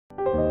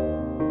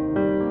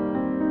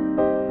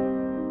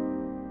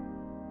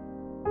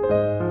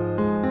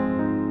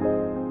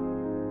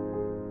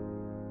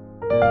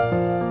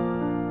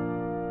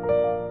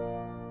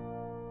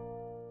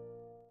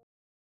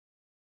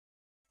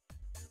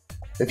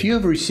If you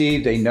have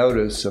received a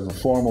notice of a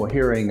formal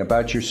hearing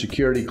about your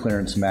security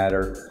clearance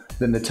matter,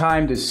 then the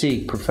time to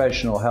seek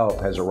professional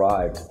help has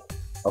arrived.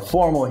 A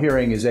formal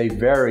hearing is a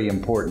very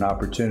important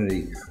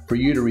opportunity for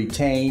you to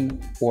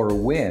retain or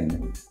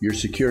win your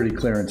security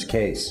clearance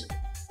case.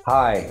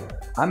 Hi,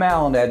 I'm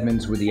Alan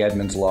Edmonds with the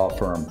Edmonds Law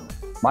Firm.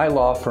 My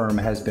law firm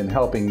has been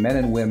helping men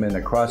and women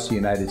across the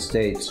United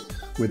States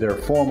with their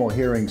formal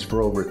hearings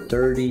for over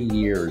 30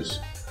 years.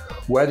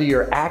 Whether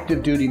you're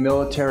active duty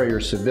military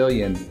or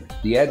civilian,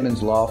 the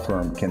Edmonds Law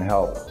Firm can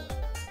help.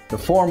 The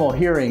formal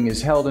hearing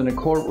is held in a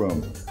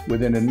courtroom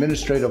with an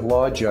administrative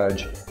law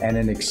judge and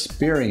an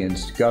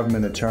experienced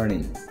government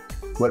attorney.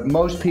 What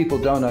most people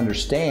don't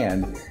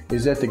understand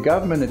is that the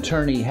government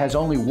attorney has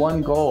only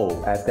one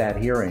goal at that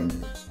hearing,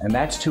 and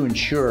that's to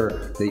ensure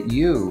that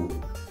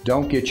you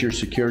don't get your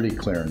security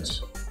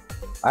clearance.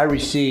 I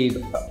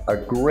receive a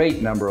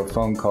great number of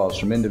phone calls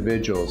from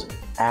individuals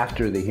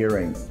after the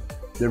hearing.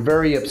 They're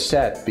very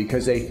upset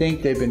because they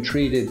think they've been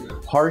treated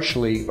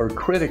harshly or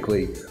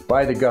critically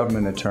by the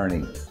government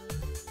attorney.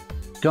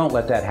 Don't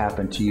let that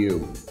happen to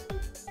you.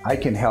 I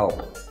can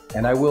help,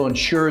 and I will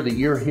ensure that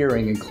your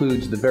hearing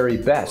includes the very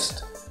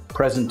best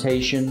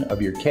presentation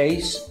of your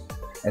case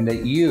and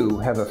that you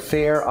have a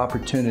fair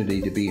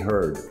opportunity to be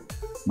heard.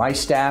 My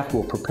staff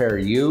will prepare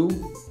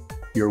you,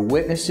 your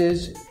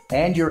witnesses,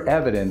 and your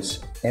evidence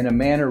in a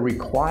manner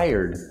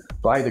required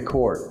by the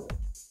court.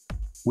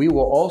 We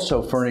will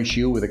also furnish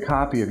you with a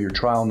copy of your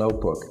trial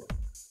notebook.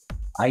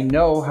 I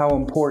know how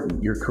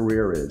important your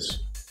career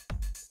is,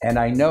 and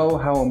I know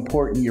how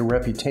important your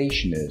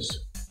reputation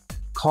is.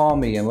 Call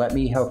me and let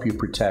me help you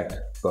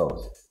protect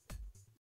both.